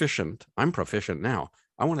 not proficient. I'm proficient now.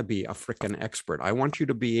 I want to be a freaking expert. I want you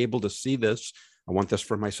to be able to see this. I want this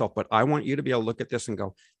for myself, but I want you to be able to look at this and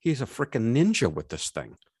go, he's a freaking ninja with this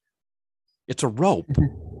thing. It's a rope.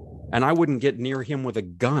 And I wouldn't get near him with a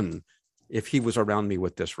gun if he was around me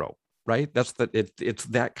with this rope, right? It's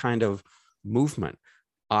that kind of movement.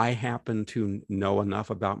 I happen to know enough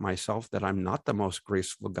about myself that I'm not the most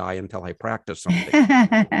graceful guy until I practice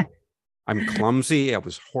something. I'm clumsy. I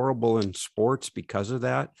was horrible in sports because of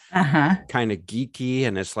that. Kind of geeky.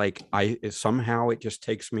 And it's like, somehow it just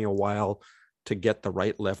takes me a while to get the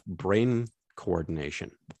right left brain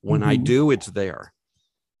coordination. When I do, it's there.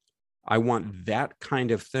 I want that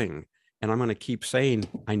kind of thing. And I'm going to keep saying,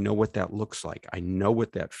 I know what that looks like. I know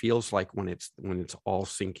what that feels like when it's all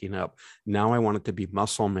syncing up. Now I want it to be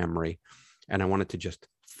muscle memory, and I want it to just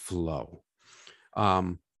flow.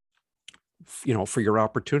 For your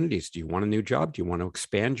opportunities, do you want a new job? Do you want to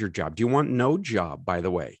expand your job? Do you want no job, by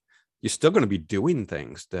the way? You're still going to be doing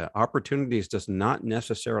things. The opportunities does not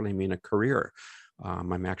necessarily mean a career.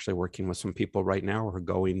 I'm actually working with some people right now who are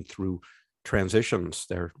going through transitions.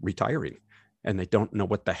 They're retiring and they don't know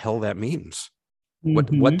what the hell that means.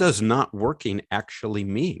 What does not working actually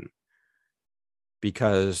mean?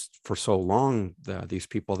 Because for so long, these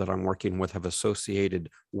people that I'm working with have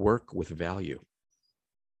associated work with value.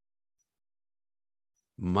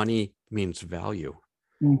 Money means value.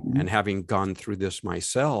 And having gone through this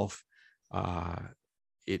myself,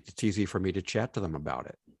 it's easy for me to chat to them about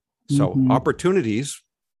it. So opportunities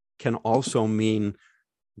can also mean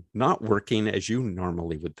not working as you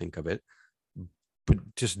normally would think of it,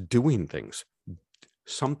 but just doing things,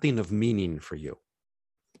 something of meaning for you,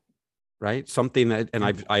 right? Something that,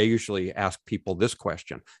 and I usually ask people this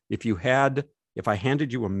question: if I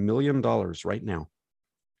handed you $1 million right now,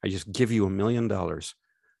 I just give you $1 million,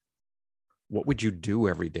 what would you do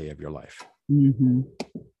every day of your life? Mm-hmm.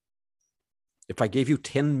 If I gave you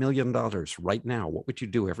 $10 million right now, what would you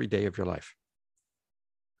do every day of your life?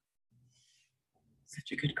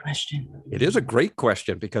 Such a good question. It is a great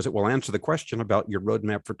question because it will answer the question about your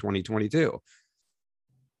roadmap for 2022.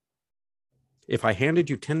 If I handed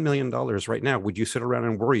you $10 million right now, would you sit around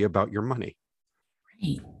and worry about your money?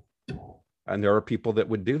 Right. And there are people that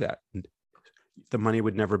would do that. The money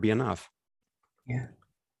would never be enough. Yeah.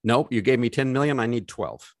 No, you gave me 10 million, I need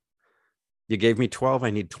 12. You gave me 12,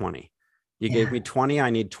 I need 20. You gave me 20, I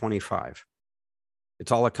need 25.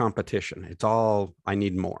 It's all a competition. It's all, I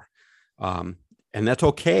need more. And that's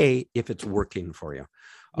okay if it's working for you.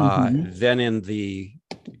 Then in the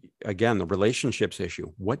relationships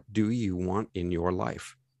issue, what do you want in your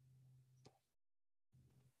life?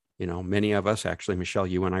 You know, many of us, actually, Michelle,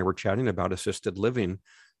 you and I were chatting about assisted living.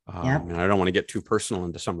 And I don't want to get too personal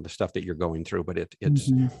into some of the stuff that you're going through, but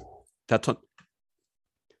that's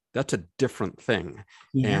a different thing.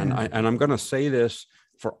 Yeah. And I'm going to say this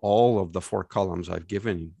for all of the 4 columns I've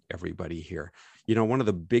given everybody here. You know, one of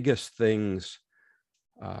the biggest things,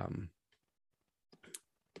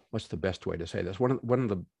 what's the best way to say this? One of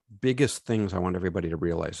the biggest things I want everybody to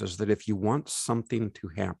realize is that if you want something to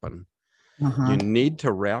happen, you need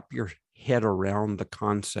to wrap your head around the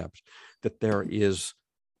concept that there is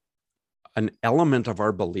an element of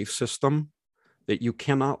our belief system that you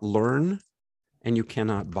cannot learn and you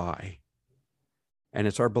cannot buy. And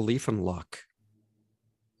it's our belief in luck,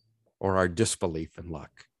 or our disbelief in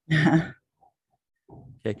luck.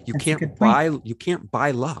 Okay? You can't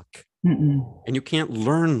buy luck. And you can't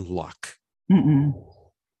learn luck. And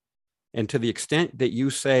to the extent that you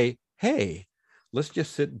say, hey, let's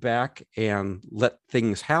just sit back and let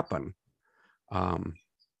things happen,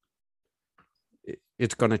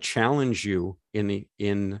 it's going to challenge you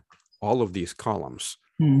in all of these columns.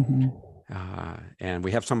 And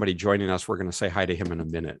we have somebody joining us. We're going to say hi to him in a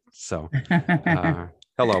minute. So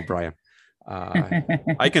hello, Brian.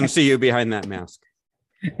 I can see you behind that mask.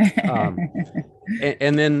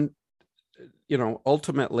 And then, you know,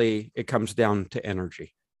 ultimately it comes down to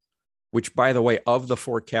energy, which, by the way, of the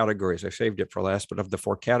 4 categories, I saved it for last, but of the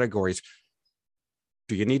 4 categories,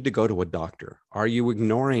 do you need to go to a doctor? Are you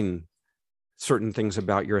ignoring certain things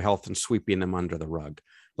about your health and sweeping them under the rug?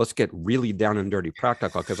 Let's get really down and dirty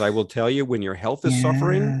practical, because I will tell you, when your health is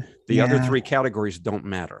suffering, the other 3 categories don't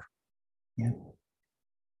matter. I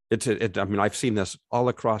mean, I've seen this all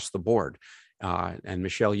across the board. And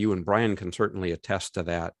Michelle, you and Brian can certainly attest to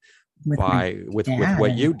that with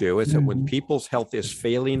what you do, is that when people's health is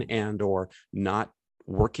failing and or not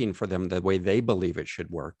working for them the way they believe it should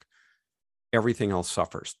work, everything else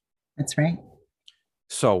suffers. That's right.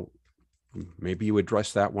 So maybe you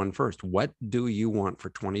address that one first. What do you want for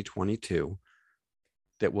 2022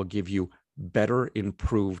 that will give you better,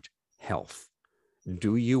 improved health?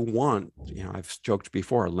 Do you want, you know, I've joked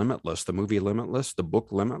before, Limitless, the movie Limitless, the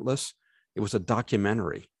book Limitless, it was a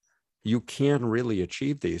documentary. You can really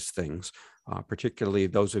achieve these things. Particularly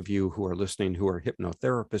those of you who are listening who are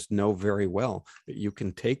hypnotherapists know very well that you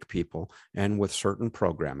can take people, and with certain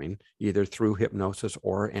programming, either through hypnosis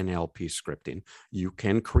or NLP scripting, you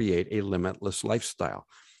can create a limitless lifestyle.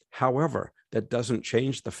 However, that doesn't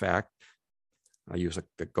change the fact,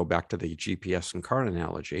 go back to the GPS and car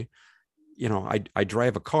analogy. You know, I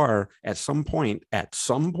drive a car. At some point,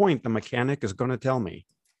 the mechanic is going to tell me,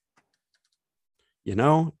 you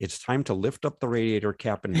know, it's time to lift up the radiator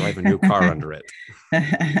cap and drive a new car under it.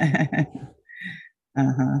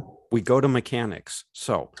 We go to mechanics.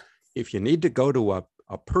 So if you need to go to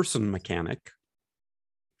a person mechanic,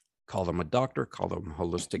 call them a doctor, call them a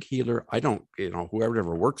holistic healer. I don't, you know,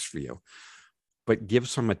 whoever works for you, but give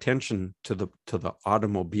some attention to the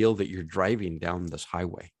automobile that you're driving down this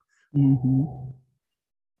highway.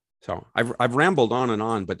 So I've rambled on and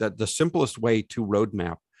on, but the simplest way to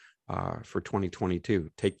roadmap for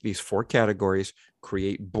 2022, take these 4 categories,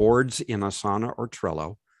 create boards in Asana or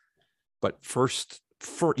Trello. But first,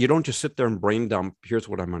 you don't just sit there and brain dump, here's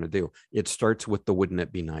what I'm going to do. It starts with the wouldn't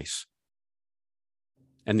it be nice?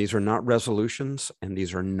 And these are not resolutions, and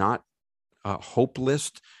these are not hope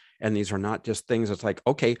list, and these are not just things that's like,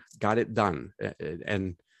 okay, got it done.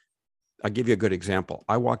 And I'll give you a good example.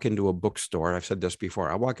 I walk into a bookstore. I've said this before.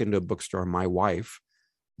 I walk into a bookstore, my wife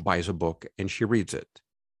buys a book and she reads it.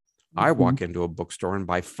 I walk into a bookstore and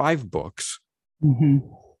buy 5 books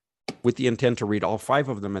with the intent to read all 5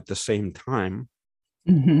 of them at the same time.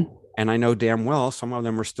 And I know damn well some of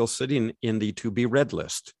them are still sitting in the to be read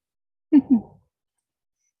list.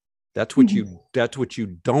 That's what you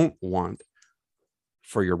don't want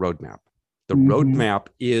for your roadmap. The roadmap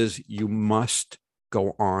is, you must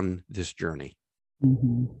go on this journey.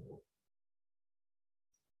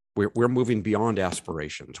 We're moving beyond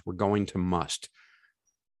aspirations. We're going to must.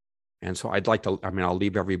 And so I'll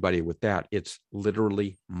leave everybody with that. It's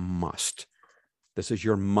literally must. This is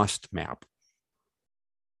your must map.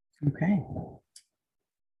 Okay.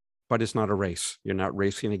 But it's not a race. You're not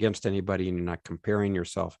racing against anybody, and you're not comparing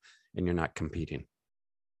yourself, and you're not competing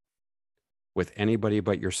with anybody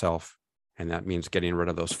but yourself. And that means getting rid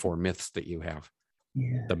of those 4 myths that you have.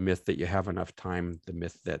 Yeah. The myth that you have enough time, the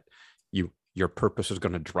myth that your purpose is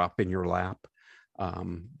going to drop in your lap,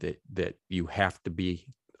 that you have to be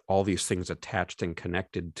all these things attached and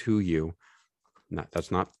connected to you.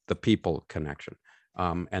 That's not the people connection.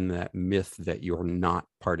 And that myth that you're not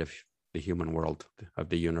part of the human world, of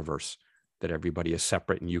the universe, that everybody is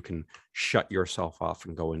separate and you can shut yourself off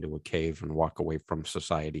and go into a cave and walk away from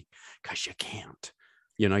society, because you can't.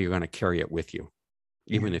 You're going to carry it with you,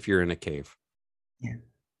 even if you're in a cave. Yeah.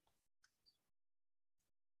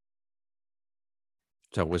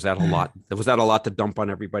 So was that a lot? Was that a lot to dump on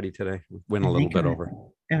everybody today? Went a little bit over.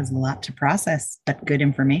 It was a lot to process, but good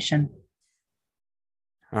information.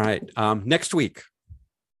 All right. Next week.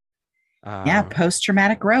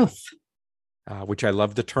 Post-traumatic growth. Which I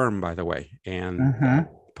love the term, by the way. And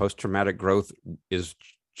post-traumatic growth is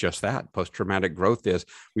just that. Post-traumatic growth is,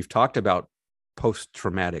 we've talked about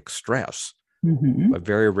post-traumatic stress, but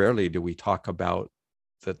very rarely do we talk about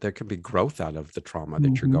that there can be growth out of the trauma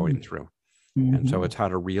that you're going through. And so it's how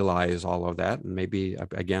to realize all of that. And maybe,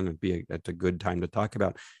 again, it's a good time to talk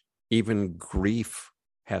about even grief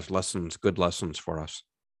has lessons, good lessons for us.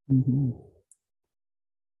 All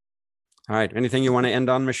right. Anything you want to end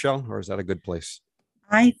on, Michelle, or is that a good place?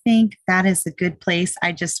 I think that is a good place.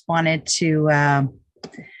 I just wanted to,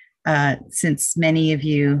 since many of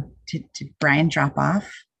you, did Brian drop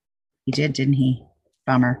off? He did, didn't he?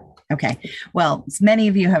 Bummer. Okay. Well, many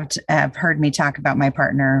of you have heard me talk about my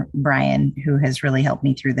partner, Brian, who has really helped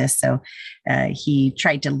me through this. So he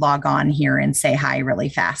tried to log on here and say hi really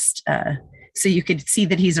fast. So you could see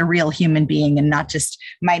that he's a real human being and not just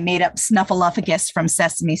my made up snuffleupagus from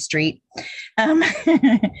Sesame Street.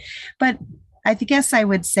 But I guess I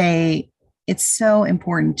would say it's so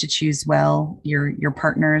important to choose well your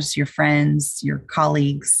partners, your friends, your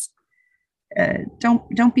colleagues.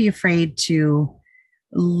 Don't be afraid to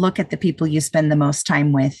look at the people you spend the most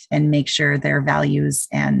time with and make sure their values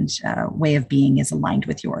and way of being is aligned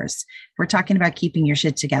with yours. We're talking about keeping your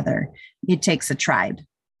shit together. It takes a tribe.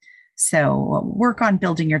 So work on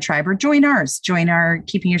building your tribe, or join ours. Join our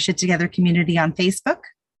Keeping Your Shit Together community on Facebook.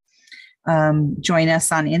 Join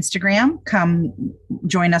us on Instagram. Come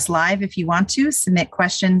join us live if you want to. Submit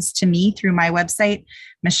questions to me through my website,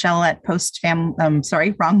 Michelle at Michelle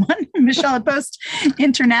at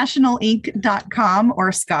postinternationalinc.com,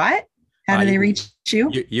 or Scott. How do they reach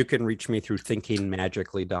you? You can reach me through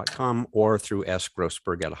thinkingmagically.com or through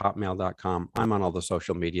sgrossberg@hotmail.com. I'm on all the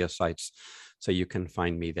social media sites, so you can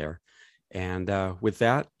find me there. And with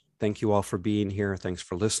that, thank you all for being here. Thanks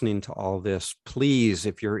for listening to all this. Please,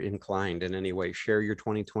 if you're inclined in any way, share your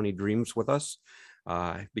 2020 dreams with us,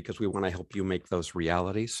 because we want to help you make those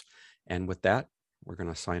realities. And with that, we're going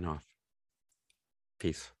to sign off.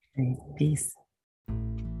 Peace. Peace.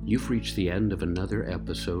 You've reached the end of another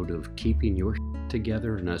episode of Keeping Your Shit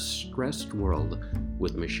Together in a Stressed World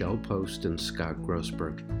with Michelle Post and Scott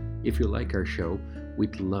Grossberg. If you like our show,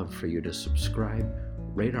 we'd love for you to subscribe,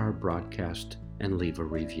 rate our broadcast, and leave a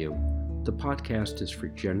review. The podcast is for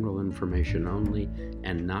general information only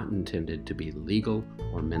and not intended to be legal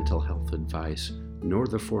or mental health advice, nor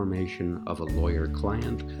the formation of a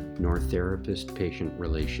lawyer-client, nor therapist-patient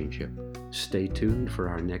relationship. Stay tuned for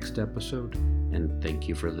our next episode, and thank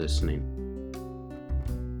you for listening.